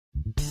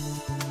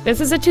This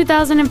is a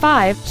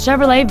 2005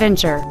 Chevrolet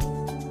Venture.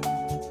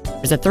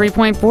 There's a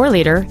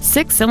 3.4-liter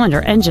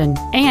six-cylinder engine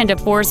and a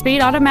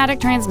 4-speed automatic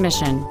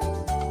transmission.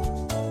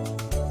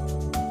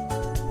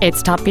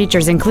 Its top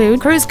features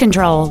include cruise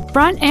control,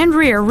 front and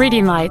rear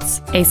reading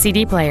lights, a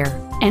CD player,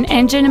 an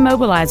engine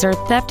immobilizer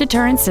theft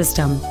deterrent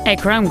system, a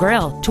chrome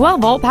grille,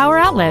 12-volt power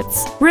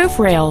outlets, roof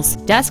rails,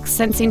 dusk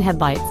sensing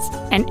headlights,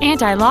 an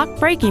anti-lock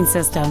braking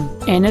system,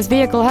 and this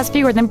vehicle has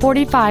fewer than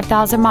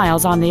 45,000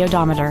 miles on the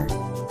odometer.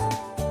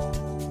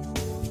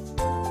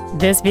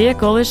 This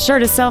vehicle is sure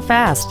to sell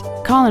fast.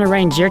 Call and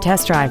arrange your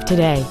test drive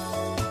today.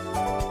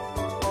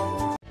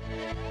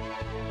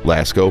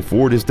 Lasco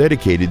Ford is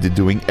dedicated to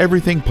doing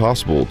everything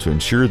possible to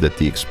ensure that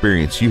the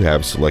experience you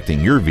have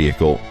selecting your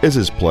vehicle is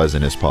as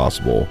pleasant as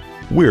possible.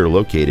 We're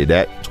located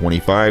at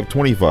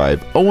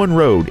 2525 Owen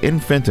Road in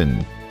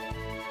Fenton.